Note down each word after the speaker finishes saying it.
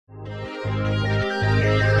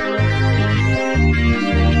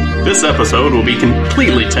This episode will be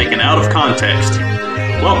completely taken out of context.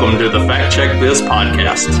 Welcome to the Fact Check This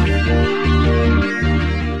podcast.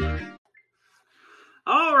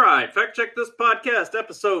 All right, Fact Check This podcast,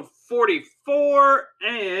 episode 44,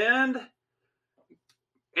 and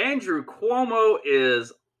Andrew Cuomo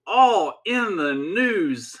is all in the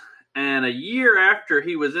news. And a year after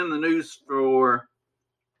he was in the news for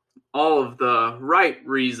all of the right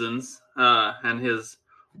reasons and his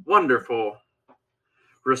wonderful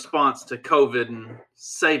response to COVID and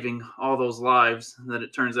saving all those lives that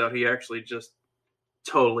it turns out he actually just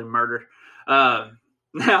totally murdered.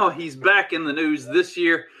 Now he's back in the news this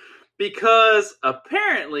year because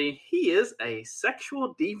apparently he is a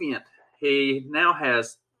sexual deviant. He now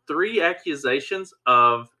has 3 accusations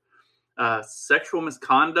of sexual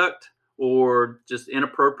misconduct or just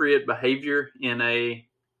inappropriate behavior in a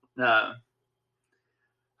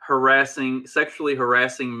sexually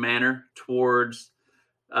harassing manner towards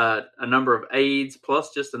a number of aides,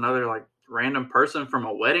 plus just another like random person from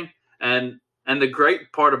a wedding. And the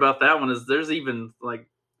great part about that one is there's even like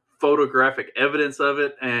photographic evidence of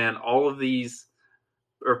it, and all of these,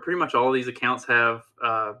 or pretty much all of these accounts have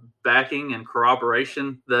backing and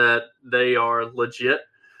corroboration that they are legit.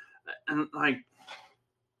 And like,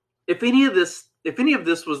 if any of this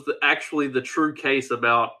was actually the true case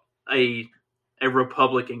about a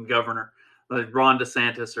Republican governor, like Ron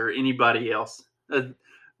DeSantis or anybody else,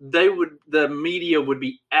 the media would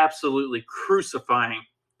be absolutely crucifying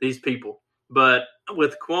these people. But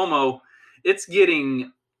with Cuomo, it's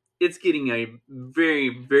getting a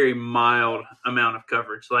very, very mild amount of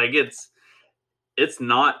coverage. Like it's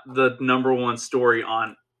not the number one story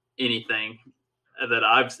on anything that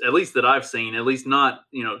I've seen, at least not,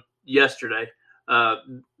 yesterday.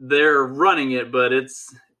 They're running it, but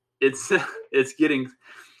it's getting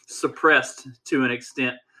suppressed to an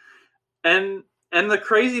extent. And the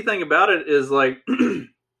crazy thing about it is like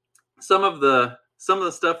some of the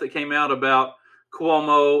stuff that came out about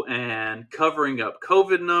Cuomo and covering up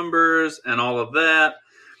COVID numbers and all of that,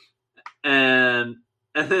 and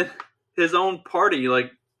then his own party,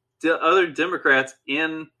 like the other Democrats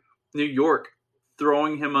in New York,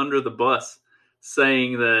 throwing him under the bus,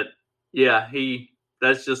 saying that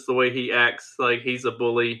that's just the way he acts, like he's a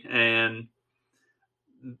bully, and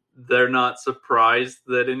they're not surprised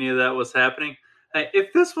that any of that was happening.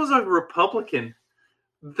 If this was a Republican,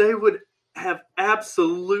 they would have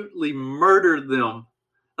absolutely murdered them.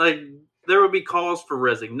 Like, there would be calls for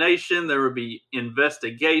resignation. There would be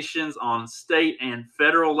investigations on state and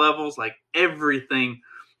federal levels, like everything.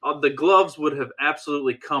 The gloves would have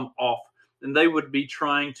absolutely come off, and they would be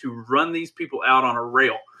trying to run these people out on a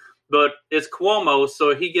rail. But it's Cuomo,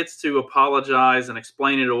 so he gets to apologize and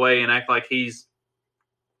explain it away and act like he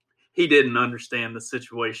didn't understand the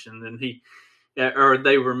situation, and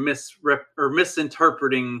they were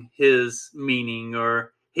misinterpreting his meaning,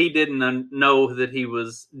 or he didn't know that he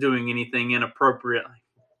was doing anything inappropriate.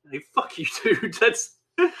 Hey, fuck you, dude. That's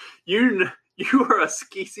you are a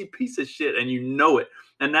skeezy piece of shit, and you know it.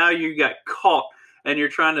 And now you got caught, and you're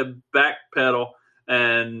trying to backpedal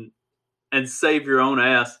and save your own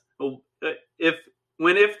ass.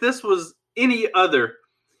 If this was anyone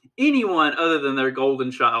other than their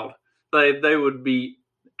golden child, they would be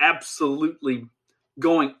absolutely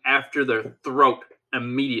going after their throat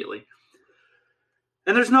immediately.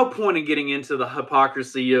 And there's no point in getting into the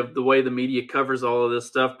hypocrisy of the way the media covers all of this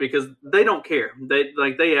stuff, because they don't care.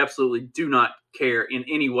 They absolutely do not care in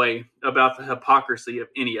any way about the hypocrisy of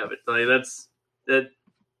any of it.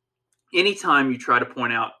 Anytime you try to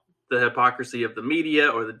point out the hypocrisy of the media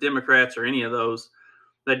or the Democrats or any of those,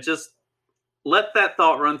 that just let that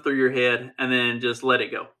thought run through your head and then just let it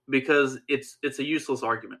go, because it's a useless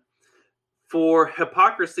argument. For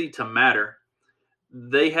hypocrisy to matter,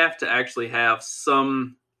 they have to actually have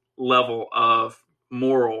some level of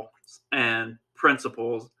morals and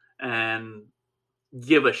principles and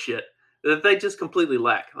give a shit that they just completely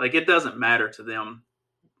lack. Like, it doesn't matter to them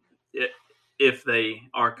if they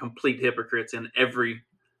are complete hypocrites in every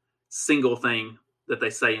single thing that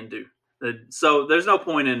they say and do. So there's no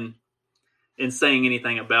point in saying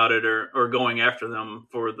anything about it or going after them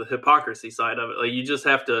for the hypocrisy side of it. Like,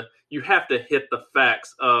 you have to hit the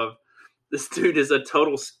facts of this dude is a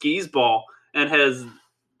total skis-ball and has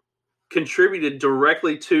contributed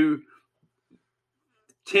directly to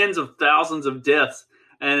tens of thousands of deaths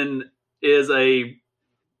and is a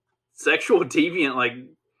sexual deviant, like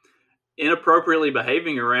inappropriately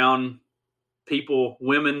behaving around people,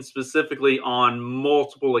 women specifically, on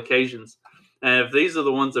multiple occasions. And if these are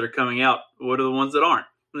the ones that are coming out, what are the ones that aren't?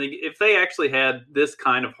 Like, if they actually had this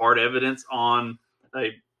kind of hard evidence on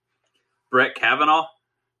a Brett Kavanaugh,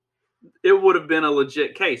 it would have been a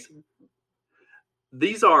legit case.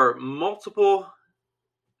 These are multiple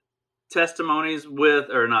testimonies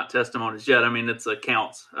or not testimonies yet. I mean, it's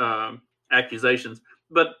accounts, accusations,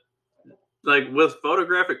 but like with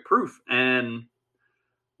photographic proof and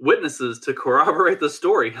witnesses to corroborate the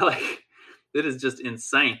story. Like, it is just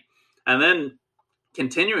insane. And then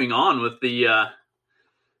continuing on with the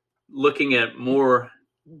looking at more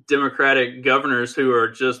Democratic governors who are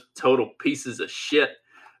just total pieces of shit.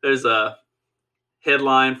 There's a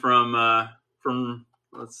headline from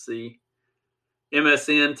let's see,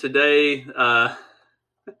 MSN today,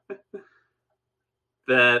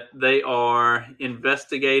 that they are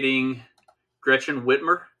investigating Gretchen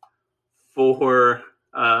Whitmer for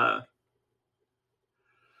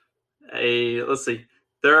let's see.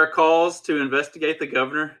 There are calls to investigate the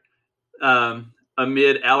governor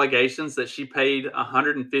amid allegations that she paid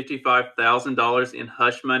 $155,000 in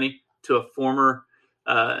hush money to a former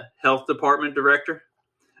health department director.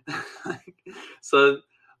 So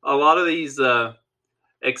a lot of these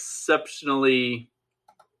exceptionally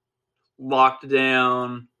locked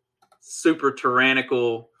down, super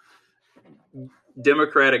tyrannical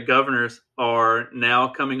Democratic governors are now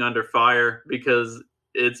coming under fire because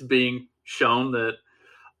it's being shown that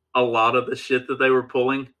a lot of the shit that they were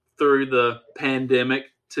pulling through the pandemic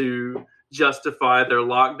to justify their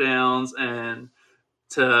lockdowns and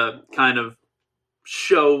to kind of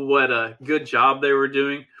show what a good job they were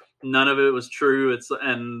doing, none of it was true.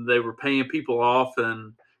 And they were paying people off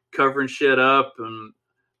and covering shit up and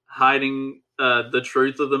hiding the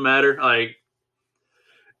truth of the matter. Like,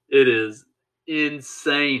 it is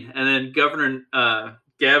insane. And then Governor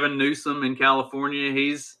Gavin Newsom in California,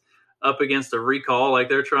 he's up against a recall. Like,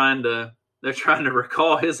 they're trying to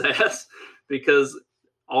recall his ass because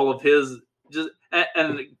all of his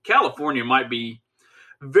and California might be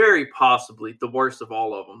very possibly the worst of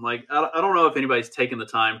all of them. Like, I don't know if anybody's taken the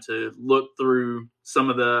time to look through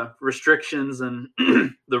some of the restrictions and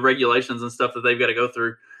the regulations and stuff that they've got to go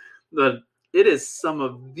through. But it is some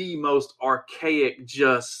of the most archaic,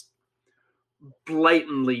 just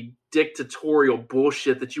blatantly dictatorial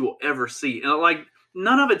bullshit that you will ever see. And like,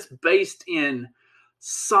 none of it's based in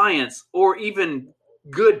science or even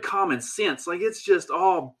good common sense. Like, it's just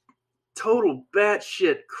all total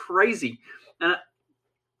batshit crazy. And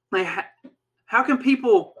like, how can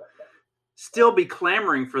people still be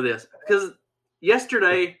clamoring for this? Because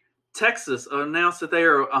yesterday, Texas announced that they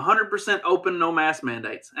are 100% open, no mask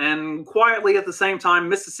mandates. And quietly at the same time,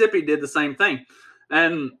 Mississippi did the same thing.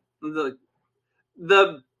 And the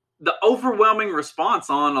overwhelming response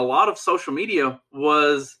on a lot of social media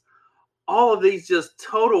was all of these just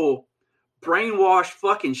total brainwashed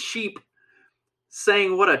fucking sheep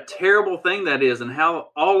saying what a terrible thing that is and how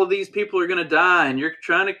all of these people are going to die and you're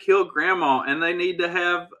trying to kill grandma, and they need to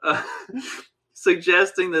have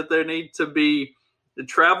suggesting that there need to be the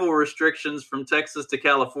travel restrictions from Texas to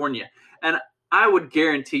California. And I would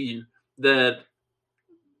guarantee you that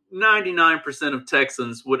 99% of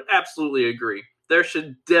Texans would absolutely agree. There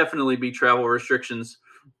should definitely be travel restrictions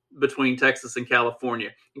between Texas and California.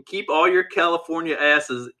 And keep all your California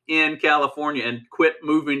asses in California and quit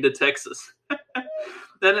moving to Texas.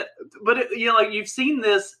 Like, you've seen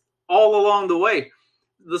this all along the way.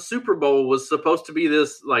 The Super Bowl was supposed to be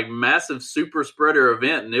this like massive super spreader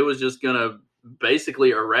event, and it was just going to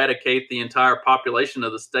basically eradicate the entire population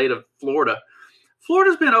of the state of Florida.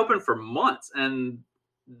 Florida's been open for months, and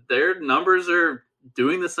their numbers are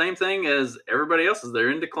doing the same thing as everybody else's.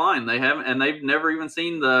 They're in decline. They've never even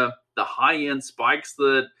seen the high-end spikes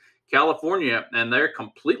that California and their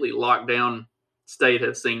completely locked down state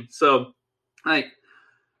have seen. So, like,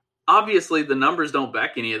 obviously the numbers don't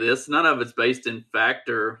back any of this. None of it's based in fact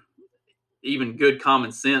or even good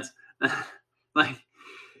common sense. Like,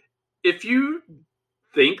 if you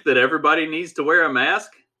think that everybody needs to wear a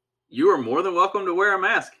mask, you are more than welcome to wear a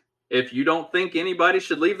mask. If you don't think anybody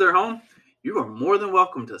should leave their home, you are more than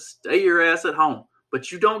welcome to stay your ass at home.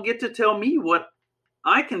 But you don't get to tell me what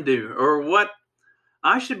I can do or what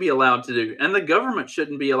I should be allowed to do. And the government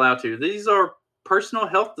shouldn't be allowed to. These are personal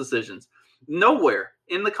health decisions. Nowhere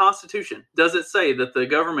in the Constitution does it say that the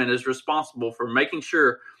government is responsible for making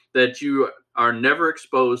sure that you are never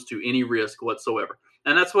exposed to any risk whatsoever.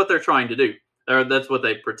 And that's what they're trying to do. Or that's what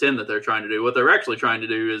they pretend that they're trying to do. What they're actually trying to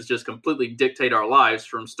do is just completely dictate our lives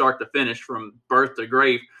from start to finish, from birth to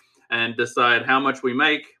grave, and decide how much we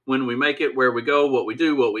make, when we make it, where we go, what we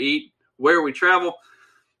do, what we eat, where we travel.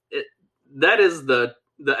 That is the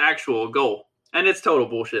actual goal. And it's total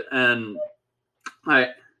bullshit. And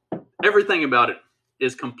everything about it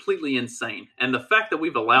is completely insane. And the fact that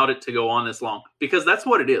we've allowed it to go on this long, because that's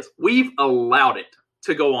what it is. We've allowed it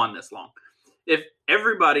to go on this long. If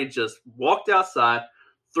everybody just walked outside,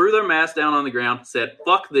 threw their mask down on the ground, said,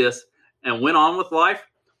 fuck this, and went on with life,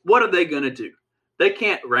 what are they going to do? They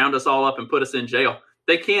can't round us all up and put us in jail.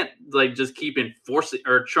 They can't like just keep enforcing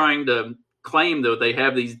or trying to claim that they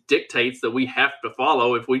have these dictates that we have to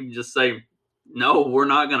follow. If we just say, no, we're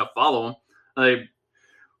not going to follow them. Like,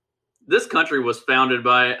 this country was founded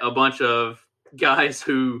by a bunch of guys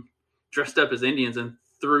who dressed up as Indians and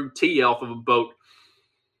threw tea off of a boat.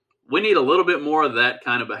 We need a little bit more of that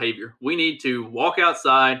kind of behavior. We need to walk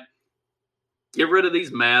outside, get rid of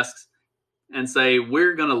these masks, and say,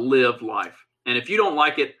 we're going to live life. And if you don't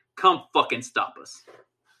like it, come fucking stop us.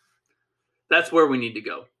 That's where we need to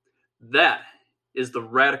go. That is the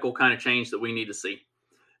radical kind of change that we need to see.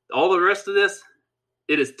 All the rest of this,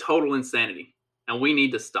 it is total insanity. And we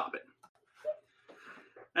need to stop it.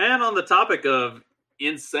 And on the topic of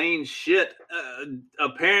insane shit,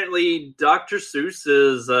 apparently Dr. Seuss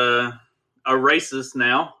is a racist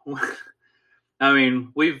now. I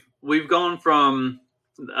mean, we've gone from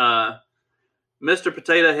Mr.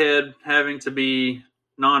 Potato Head having to be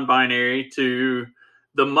non-binary to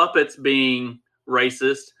the Muppets being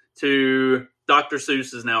racist to Dr.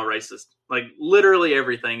 Seuss is now racist. Like, literally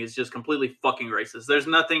everything is just completely fucking racist. There's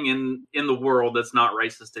nothing in the world that's not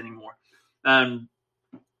racist anymore.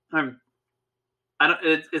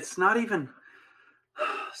 It's not even.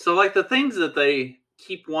 So, like, the things that they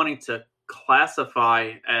keep wanting to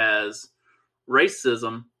classify as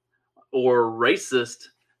racism or racist,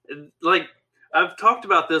 like, I've talked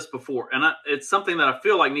about this before, and it's something that I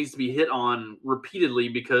feel like needs to be hit on repeatedly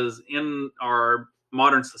because in our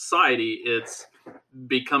modern society, it's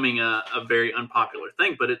becoming a very unpopular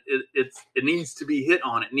thing, but it needs to be hit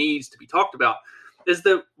on. It needs to be talked about. Is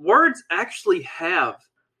that words actually have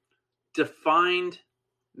defined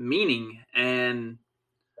meaning and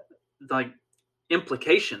like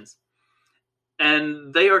implications,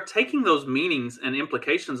 and they are taking those meanings and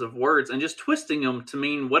implications of words and just twisting them to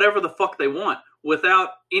mean whatever the fuck they want without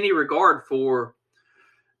any regard for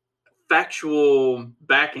factual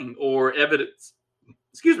backing or evidence.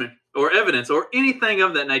 Or evidence or anything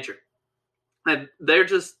of that nature. And they're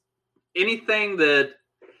just anything that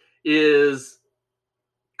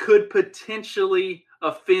could potentially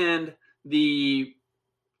offend the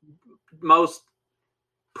most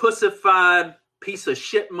pussified piece of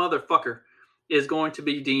shit motherfucker is going to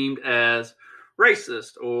be deemed as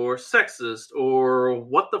racist or sexist or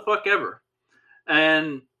what the fuck ever.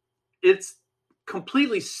 And it's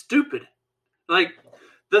completely stupid. Like,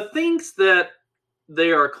 the things that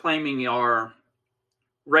they are claiming are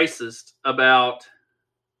racist about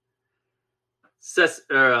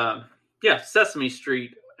Sesame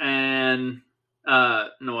Street and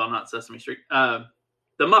not Sesame Street, the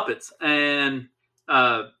Muppets and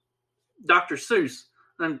Dr. Seuss,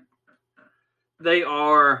 and they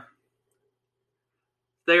are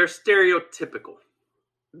stereotypical.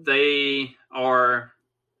 They are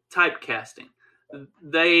typecasting.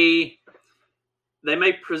 They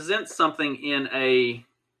may present something in a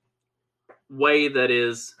way that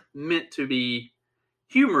is meant to be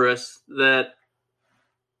humorous that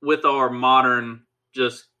with our modern,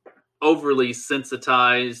 just overly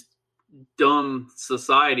sensitized, dumb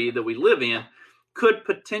society that we live in could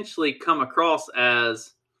potentially come across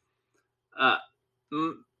as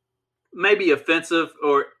maybe offensive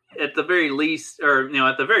or at the very least, or,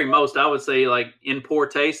 at the very most, I would say like in poor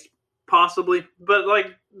taste, possibly. But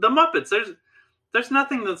like the Muppets, there's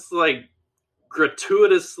nothing that's like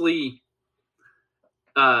gratuitously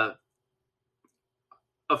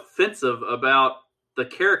offensive about the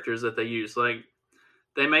characters that they use. Like,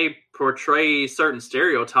 they may portray certain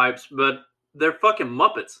stereotypes, but they're fucking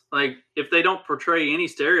Muppets. Like, if they don't portray any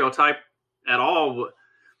stereotype at all,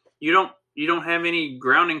 you don't have any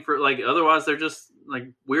grounding for, like, otherwise they're just like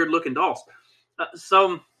weird looking dolls.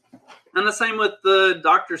 And the same with the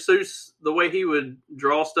Dr. Seuss, the way he would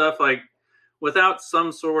draw stuff, like, without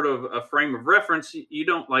some sort of a frame of reference, you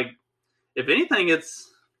don't, like, if anything, it's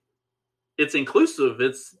inclusive.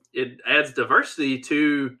 It adds diversity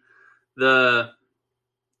to the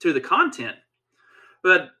content.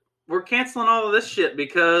 But we're canceling all of this shit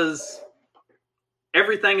because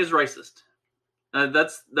everything is racist.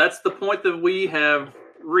 That's the point that we have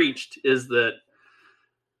reached, is that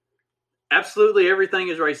absolutely everything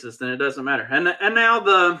is racist and it doesn't matter. And now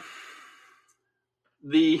the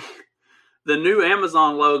new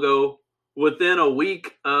Amazon logo, within a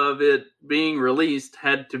week of it being released,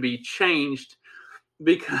 had to be changed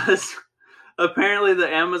because apparently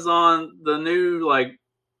the new like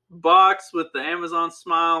box with the Amazon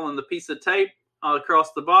smile and the piece of tape all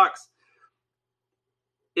across the box,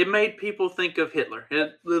 it made people think of Hitler.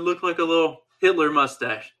 It looked like a little Hitler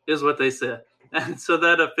mustache, is what they said. And so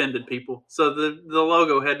that offended people. So the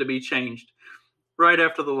logo had to be changed right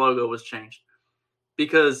after the logo was changed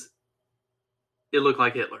because it looked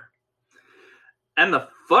like Hitler. And the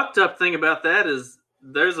fucked up thing about that is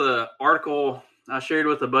there's an article I shared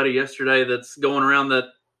with a buddy yesterday that's going around that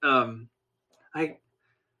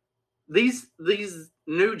these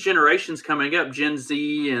new generations coming up, Gen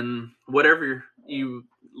Z and whatever you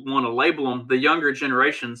want to label them, the younger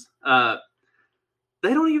generations,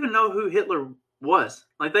 they don't even know who Hitler was.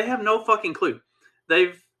 Like, they have no fucking clue.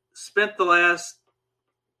 They've spent the last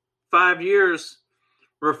 5 years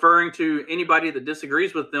referring to anybody that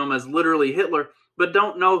disagrees with them as literally Hitler, but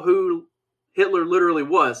don't know who Hitler literally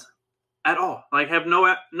was at all. Like, have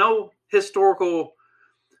no historical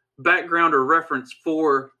background or reference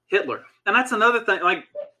for Hitler. And that's another thing, like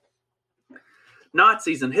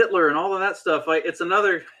Nazis and Hitler and all of that stuff. Like, it's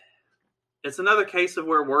another case of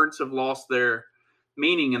where words have lost their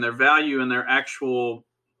meaning and their value and their actual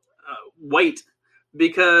weight,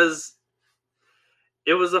 because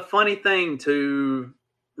it was a funny thing to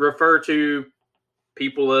refer to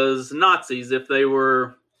people as Nazis if they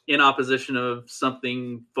were in opposition of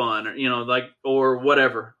something fun, or or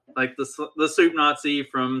whatever, like the soup Nazi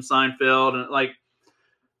from Seinfeld, and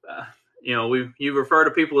you refer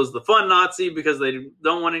to people as the fun Nazi because they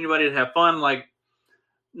don't want anybody to have fun. Like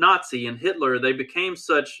Nazi and Hitler, they became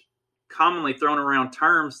such commonly thrown around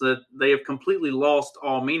terms that they have completely lost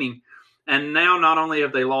all meaning. And now not only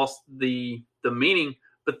have they lost the meaning,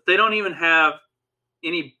 but they don't even have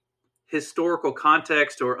any historical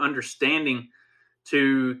context or understanding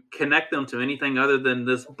to connect them to anything other than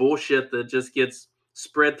this bullshit that just gets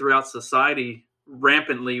spread throughout society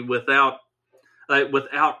rampantly without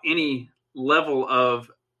any level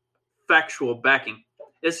of factual backing.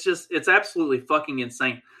 It's absolutely fucking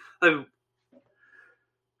insane.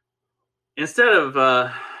 Instead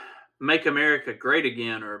of Make America Great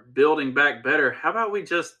Again or Building Back Better, how about we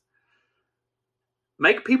just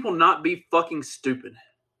make people not be fucking stupid?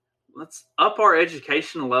 Let's up our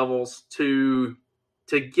education levels to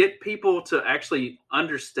get people to actually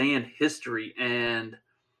understand history and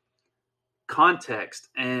context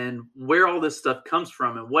and where all this stuff comes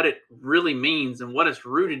from and what it really means and what it's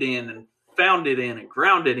rooted in and founded in and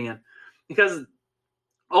grounded in, because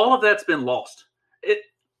all of that's been lost.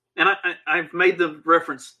 I've made the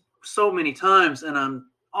reference so many times, and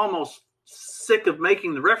I'm almost sick of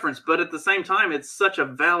making the reference, but at the same time, it's such a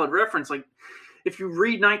valid reference. Like, if you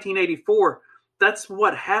read 1984, that's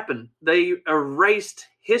what happened. They erased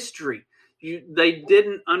history. They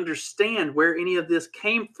didn't understand where any of this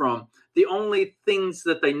came from. The only things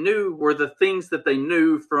that they knew were the things that they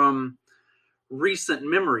knew from recent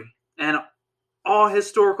memory, and all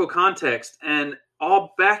historical context and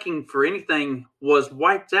all backing for anything was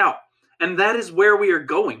wiped out. And that is where we are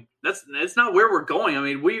going. That's not where we're going. I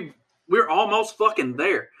mean, we're almost fucking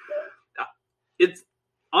there. It's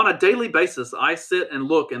on a daily basis. I sit and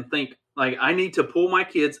look and think, like, I need to pull my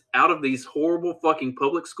kids out of these horrible fucking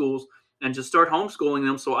public schools and just start homeschooling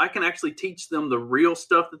them so I can actually teach them the real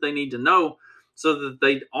stuff that they need to know so that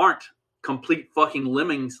they aren't complete fucking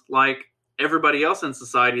lemmings like everybody else in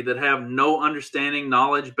society that have no understanding,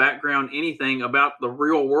 knowledge, background, anything about the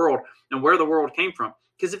real world and where the world came from.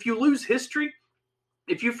 Because if you lose history,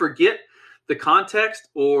 if you forget the context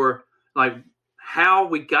or like how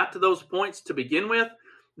we got to those points to begin with,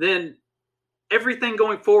 then everything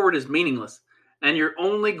going forward is meaningless. And you're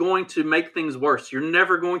only going to make things worse. You're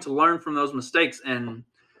never going to learn from those mistakes and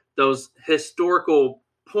those historical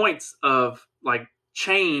points of like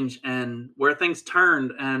change and where things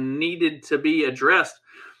turned and needed to be addressed.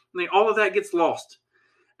 I mean, all of that gets lost.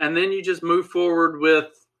 And then you just move forward with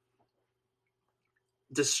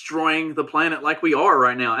destroying the planet like we are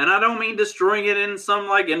right now. And I don't mean destroying it in some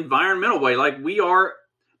like environmental way. Like, we are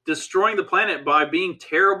destroying the planet by being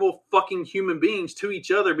terrible fucking human beings to each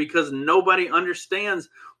other because nobody understands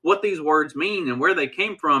what these words mean and where they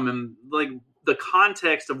came from and like the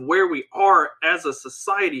context of where we are as a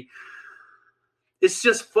society. It's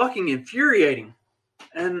just fucking infuriating.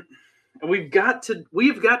 And we've got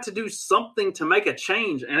to do something to make a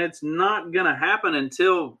change, and it's not going to happen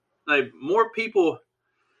until like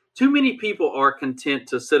too many people are content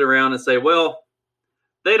to sit around and say, well,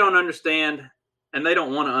 they don't understand and they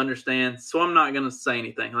don't want to understand, so I'm not going to say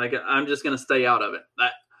anything. Like, I'm just going to stay out of it.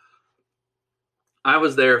 I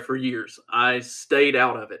was there for years. I stayed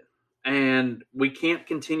out of it. And we can't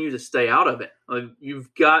continue to stay out of it. Like,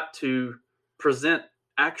 you've got to present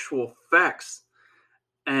actual facts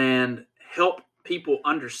and help people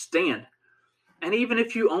understand. And even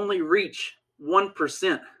if you only reach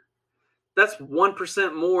 1%, that's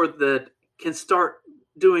 1% more that can start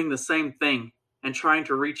doing the same thing and trying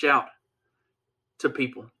to reach out to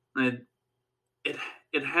people. And it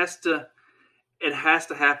has to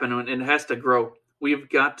happen, and it has to grow. We've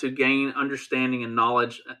got to gain understanding and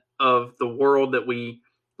knowledge of the world that we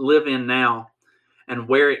live in now and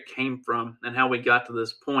where it came from and how we got to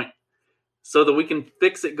this point so that we can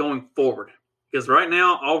fix it going forward. Because right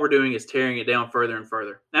now, all we're doing is tearing it down further and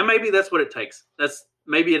further. And maybe that's what it takes.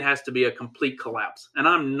 Maybe it has to be a complete collapse. And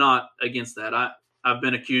I'm not against that. I've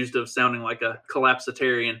been accused of sounding like a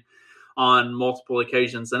collapsitarian on multiple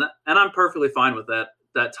occasions, and I'm perfectly fine with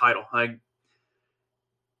that title.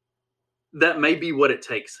 That may be what it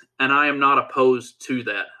takes, and I am not opposed to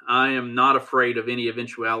that. I am not afraid of any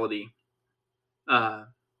eventuality. I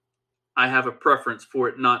have a preference for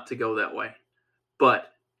it not to go that way,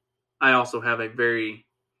 but I also have a very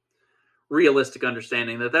realistic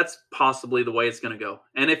understanding that that's possibly the way it's going to go.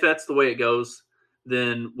 And if that's the way it goes,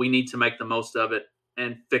 then we need to make the most of it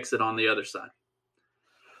and fix it on the other side.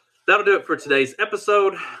 That'll do it for today's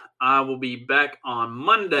episode. I will be back on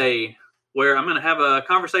Monday, where I'm going to have a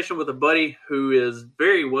conversation with a buddy who is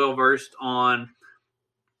very well versed on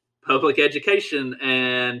public education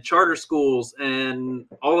and charter schools and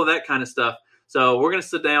all of that kind of stuff. So we're going to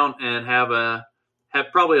sit down and have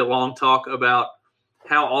probably a long talk about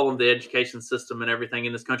how all of the education system and everything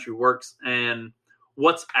in this country works and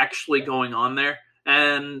what's actually going on there,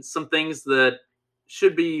 and some things that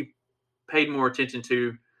should be paid more attention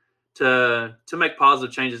to make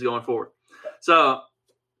positive changes going forward. So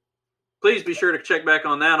please be sure to check back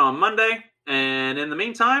on that on Monday. And in the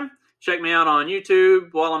meantime, check me out on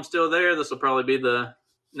YouTube while I'm still there. This will probably be the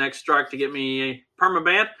next strike to get me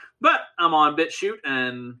permaban, but I'm on BitChute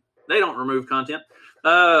and they don't remove content.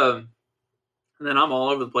 And then I'm all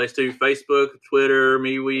over the place too. Facebook, Twitter,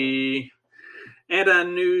 MeWe,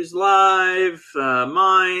 Anti-News Live,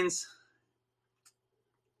 Minds.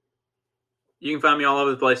 You can find me all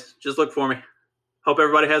over the place. Just look for me. Hope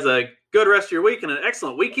everybody has a good rest of your week and an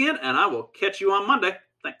excellent weekend, and I will catch you on Monday.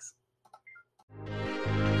 Thanks.